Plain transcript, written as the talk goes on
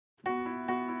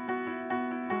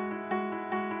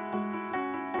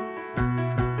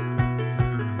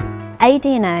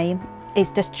aDNA is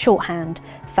just shorthand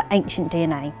for ancient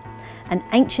DNA. And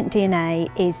ancient DNA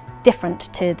is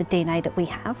different to the DNA that we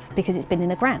have because it's been in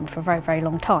the ground for a very, very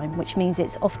long time, which means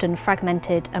it's often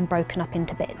fragmented and broken up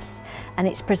into bits. And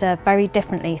it's preserved very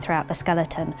differently throughout the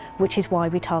skeleton, which is why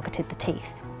we targeted the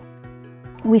teeth.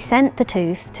 We sent the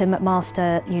tooth to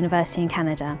McMaster University in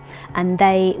Canada, and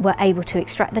they were able to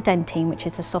extract the dentine, which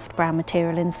is a soft brown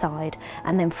material inside,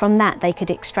 and then from that they could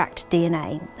extract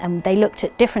DNA. And they looked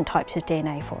at different types of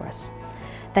DNA for us.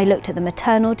 They looked at the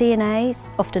maternal DNAs,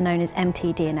 often known as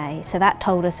mtDNA, so that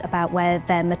told us about where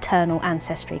their maternal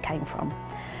ancestry came from.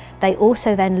 They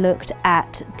also then looked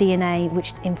at DNA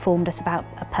which informed us about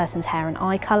a person's hair and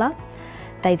eye colour.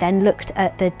 They then looked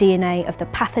at the DNA of the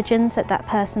pathogens that that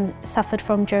person suffered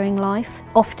from during life.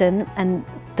 Often, and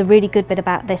the really good bit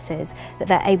about this is that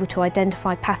they're able to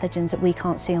identify pathogens that we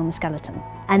can't see on the skeleton.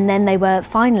 And then they were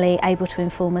finally able to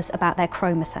inform us about their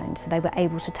chromosomes, so they were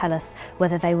able to tell us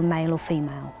whether they were male or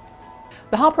female.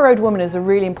 The Harper Road woman is a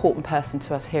really important person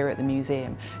to us here at the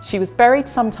museum. She was buried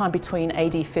sometime between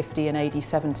AD 50 and AD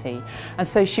 70, and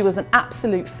so she was an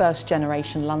absolute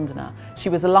first-generation Londoner. She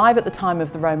was alive at the time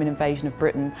of the Roman invasion of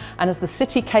Britain, and as the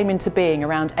city came into being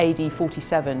around AD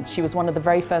 47, she was one of the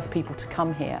very first people to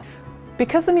come here.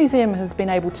 Because the museum has been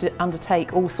able to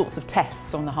undertake all sorts of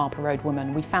tests on the Harper Road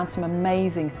woman, we found some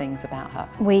amazing things about her.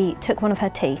 We took one of her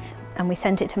teeth and we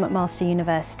sent it to McMaster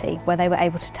University, where they were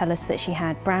able to tell us that she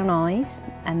had brown eyes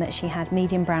and that she had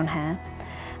medium brown hair,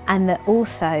 and that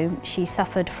also she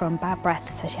suffered from bad breath,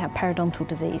 so she had periodontal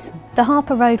disease. The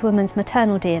Harper Road woman's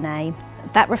maternal DNA,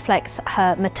 that reflects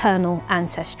her maternal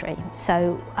ancestry,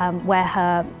 so where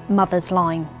her mother's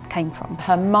line came from.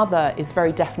 Her mother is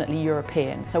very definitely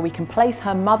European, so we can place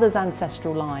her mother's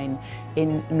ancestral line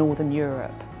in Northern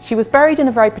Europe. She was buried in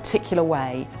a very particular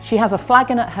way. She has a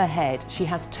flagon at her head, she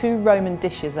has 2 Roman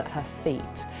dishes at her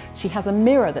feet, she has a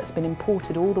mirror that's been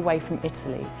imported all the way from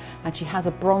Italy, and she has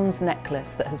a bronze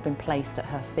necklace that has been placed at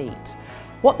her feet.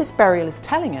 What this burial is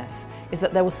telling us is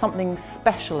that there was something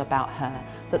special about her,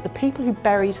 that the people who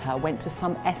buried her went to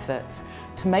some effort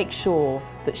to make sure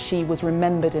that she was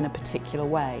remembered in a particular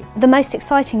way. The most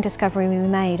exciting discovery we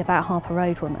made about Harper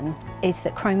Road woman is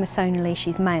that chromosomally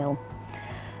she's male,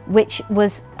 which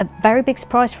was a very big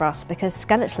surprise for us because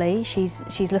skeletally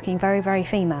she's looking very, very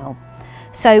female.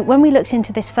 So when we looked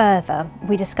into this further,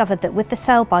 we discovered that with the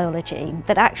cell biology,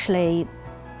 that actually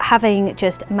having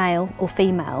just male or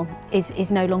female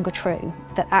is no longer true,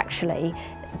 that actually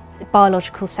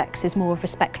biological sex is more of a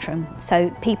spectrum. So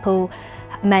people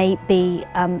may be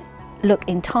look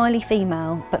entirely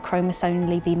female but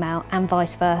chromosomally be male and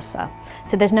vice versa.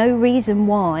 So there's no reason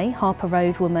why Harper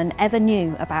Road woman ever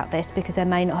knew about this, because there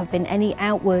may not have been any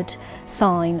outward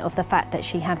sign of the fact that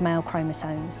she had male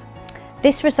chromosomes.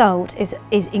 This result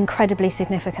is incredibly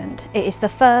significant. It is the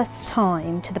first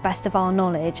time, to the best of our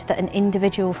knowledge, that an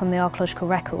individual from the archaeological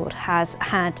record has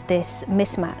had this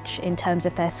mismatch in terms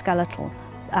of their skeletal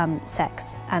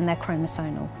sex and their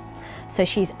chromosomal. So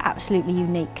she's absolutely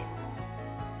unique.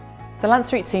 The Lant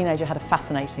Street teenager had a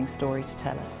fascinating story to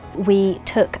tell us. We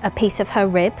took a piece of her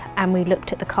rib and we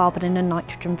looked at the carbon and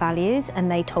nitrogen values, and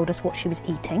they told us what she was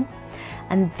eating.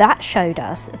 And that showed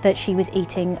us that she was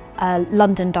eating a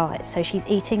London diet. So she's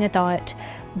eating a diet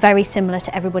very similar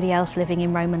to everybody else living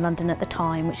in Roman London at the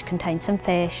time, which contained some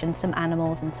fish and some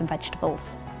animals and some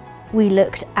vegetables. We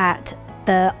looked at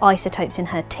the isotopes in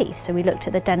her teeth, so we looked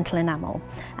at the dental enamel,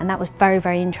 and that was very,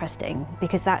 very interesting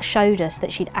because that showed us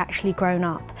that she'd actually grown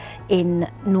up in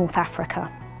North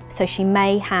Africa. So she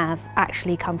may have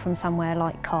actually come from somewhere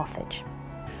like Carthage.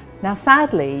 Now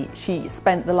sadly, she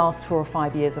spent the last 4 or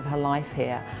 5 years of her life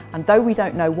here, and though we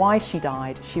don't know why she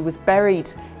died, she was buried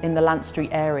in the Lant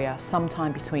Street area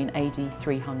sometime between AD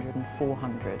 300 and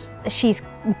 400. She's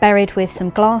buried with some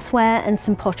glassware and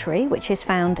some pottery, which is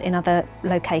found in other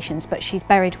locations, but she's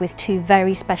buried with 2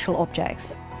 very special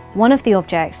objects. One of the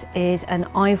objects is an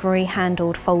ivory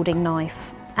handled folding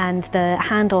knife, and the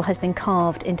handle has been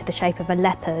carved into the shape of a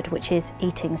leopard which is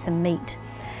eating some meat.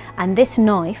 And this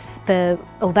knife,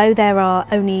 although there are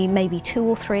only maybe 2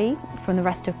 or 3 from the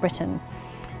rest of Britain,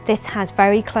 this has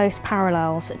very close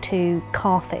parallels to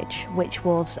Carthage, which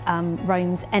was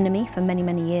Rome's enemy for many,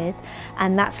 many years,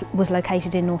 and that was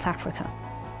located in North Africa.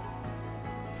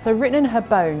 So written in her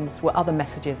bones were other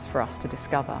messages for us to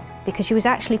discover. Because she was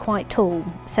actually quite tall,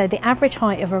 so the average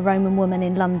height of a Roman woman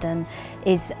in London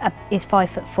is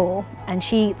 5'4", and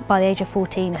she, by the age of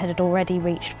 14, had already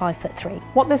reached 5'3".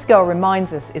 What this girl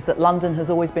reminds us is that London has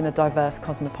always been a diverse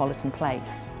cosmopolitan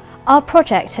place. Our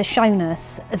project has shown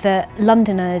us that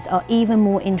Londoners are even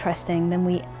more interesting than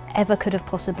we ever could have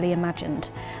possibly imagined.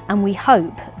 And we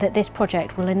hope that this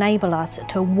project will enable us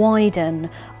to widen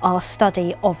our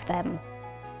study of them.